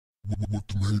What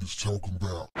the haters talking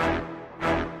about?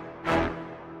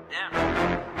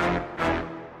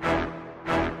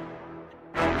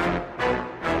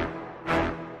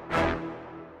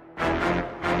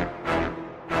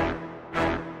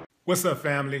 What's up,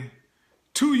 family?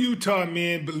 Two Utah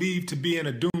men believed to be in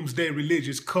a doomsday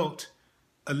religious cult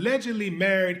allegedly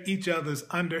married each other's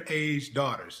underage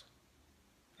daughters.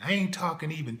 I ain't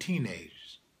talking even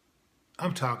teenagers.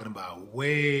 I'm talking about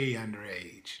way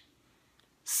underage.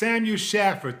 Samuel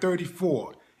Schaffer,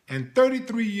 34, and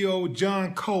 33-year-old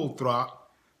John Coldthrop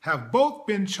have both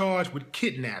been charged with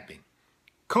kidnapping.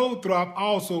 Coldthrop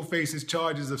also faces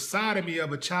charges of sodomy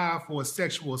of a child for a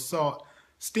sexual assault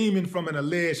stemming from an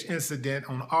alleged incident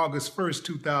on August 1st,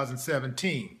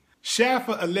 2017.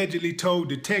 Schaffer allegedly told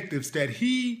detectives that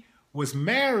he was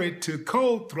married to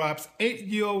Coldthrop's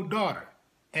 8-year-old daughter,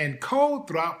 and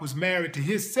Coldthrop was married to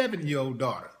his 7-year-old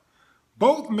daughter.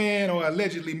 Both men are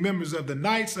allegedly members of the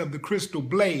Knights of the Crystal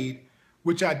Blade,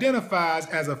 which identifies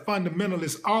as a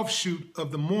fundamentalist offshoot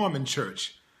of the Mormon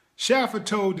Church. Schaffer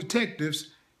told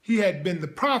detectives he had been the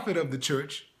prophet of the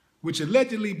church, which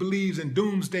allegedly believes in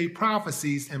doomsday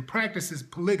prophecies and practices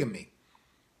polygamy,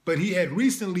 but he had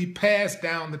recently passed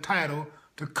down the title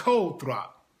to Coldthrop.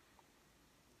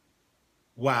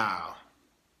 Wow.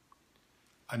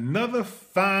 Another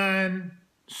fine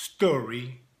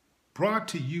story brought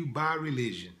to you by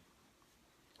religion.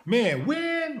 Man,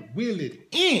 when will it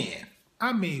end?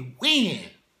 I mean, when?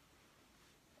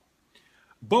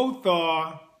 Both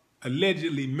are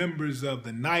allegedly members of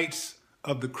the Knights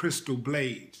of the Crystal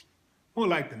Blades. More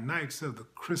like the Knights of the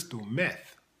Crystal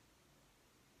Meth.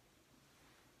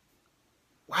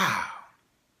 Wow.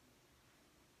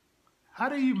 How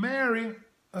do you marry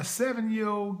a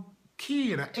 7-year-old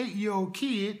kid, an 8-year-old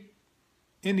kid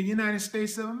in the United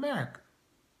States of America?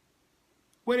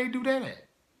 Where they do that at?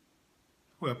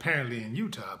 Well, apparently in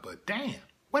Utah, but damn,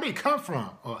 where they come from?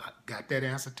 Oh, I got that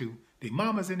answer too. Their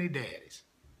mamas and their daddies.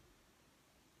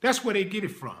 That's where they get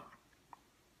it from.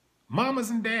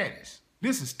 Mamas and daddies.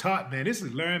 This is taught, man. This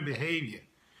is learned behavior.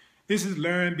 This is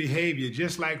learned behavior,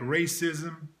 just like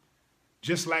racism,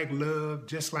 just like love,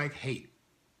 just like hate,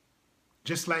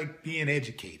 just like being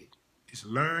educated. It's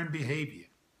learned behavior.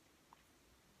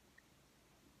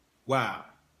 Wow.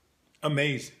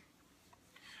 Amazing.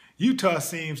 Utah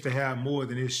seems to have more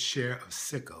than its share of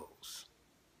sickos.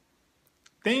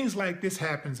 Things like this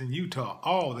happens in Utah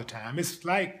all the time. It's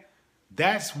like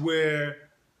that's where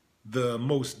the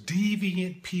most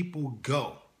deviant people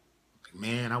go. Like,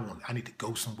 man, I need to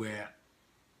go somewhere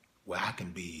where I can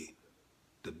be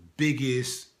the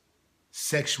biggest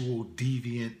sexual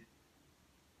deviant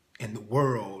in the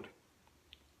world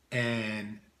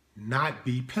and not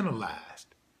be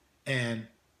penalized. And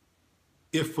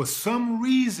if for some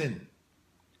reason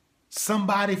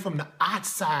somebody from the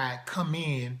outside come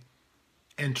in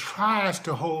and tries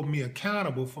to hold me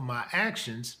accountable for my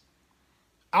actions,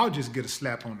 I'll just get a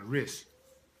slap on the wrist.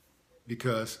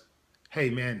 Because, hey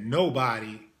man,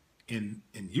 nobody in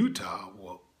Utah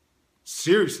will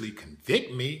seriously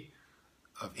convict me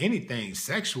of anything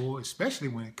sexual, especially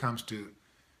when it comes to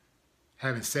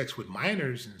having sex with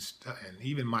minors and stuff, and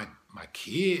even my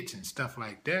kids and stuff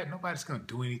like that. Nobody's gonna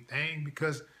do anything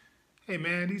because, hey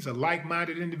man, these are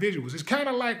like-minded individuals. It's kind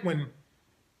of like when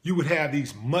you would have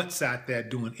these mutts out there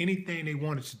doing anything they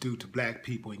wanted to do to black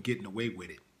people and getting away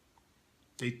with it.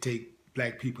 They take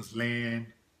black people's land,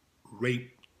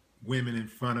 rape women in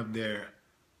front of their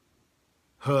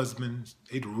husbands.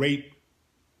 They'd rape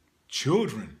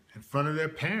children in front of their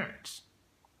parents.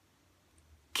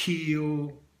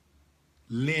 Kill,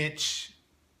 lynch,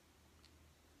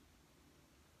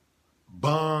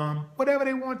 bomb, whatever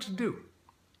they want to do.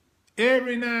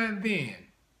 Every now and then,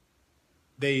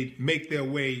 they make their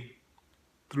way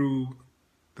through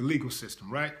the legal system,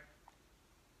 right?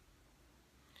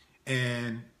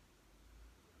 And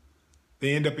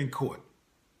they end up in court.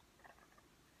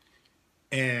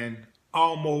 And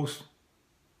almost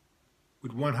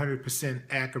with 100%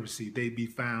 accuracy, they'd be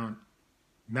found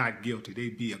not guilty.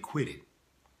 They'd be acquitted.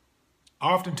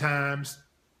 Oftentimes,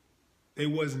 they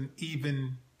wasn't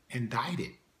even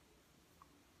indicted.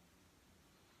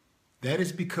 That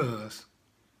is because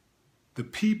the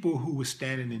people who were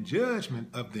standing in judgment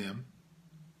of them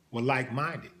were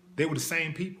like-minded. They were the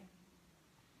same people.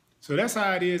 So that's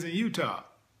how it is in Utah.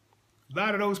 A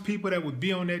lot of those people that would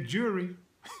be on that jury,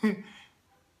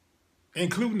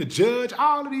 including the judge,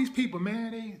 all of these people,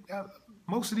 man,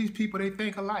 most of these people, they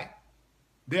think alike.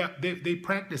 They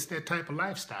practice that type of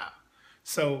lifestyle.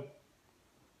 So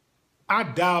I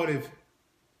doubt if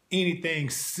anything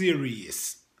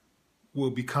serious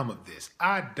will become of this.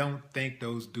 I don't think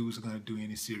those dudes are going to do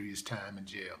any serious time in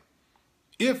jail.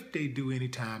 if they do any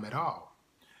time at all.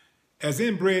 As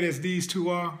inbred as these two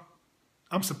are,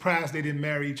 I'm surprised they didn't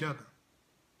marry each other.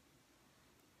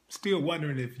 Still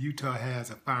wondering if Utah has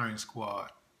a firing squad.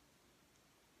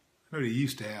 I know they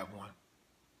used to have one.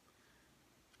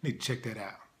 Need to check that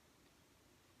out.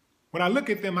 When I look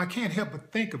at them, I can't help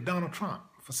but think of Donald Trump.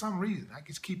 For some reason, I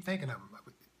just keep thinking of him.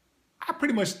 I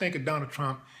pretty much think of Donald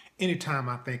Trump anytime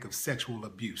I think of sexual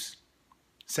abuse,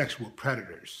 sexual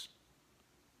predators,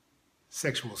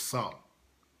 sexual assault.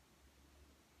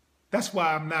 That's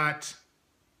why I'm not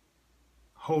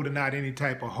holding out any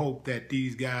type of hope that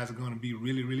these guys are going to be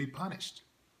really, really punished.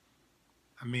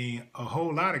 I mean, a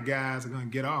whole lot of guys are going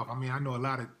to get off. I mean, I know a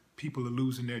lot of people are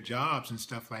losing their jobs and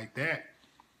stuff like that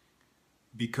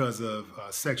because of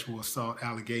sexual assault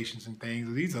allegations and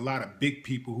things. These are a lot of big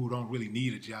people who don't really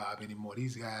need a job anymore.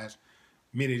 These guys,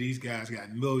 many of these guys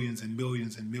got millions and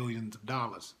millions and millions of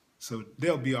dollars. So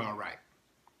they'll be all right.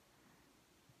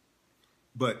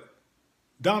 But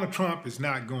Donald Trump is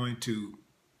not going to,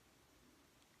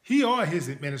 he or his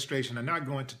administration are not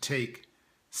going to take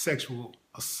sexual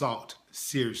assault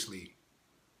seriously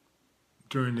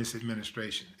during this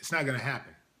administration. It's not going to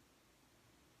happen.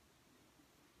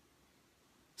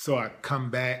 So I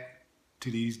come back to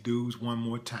these dudes one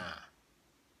more time.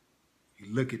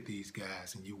 You look at these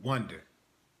guys and you wonder,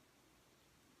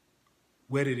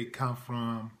 where did it come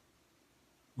from?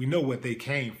 We know what they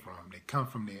came from. They come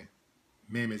from their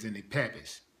mammies and their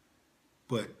pappies.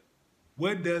 But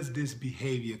where does this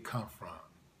behavior come from?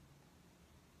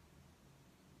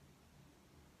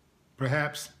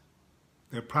 Perhaps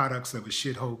they're products of a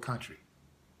shithole country.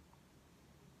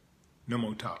 No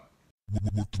more talk.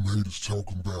 What the haters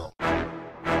talking about?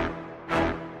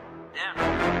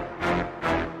 Damn.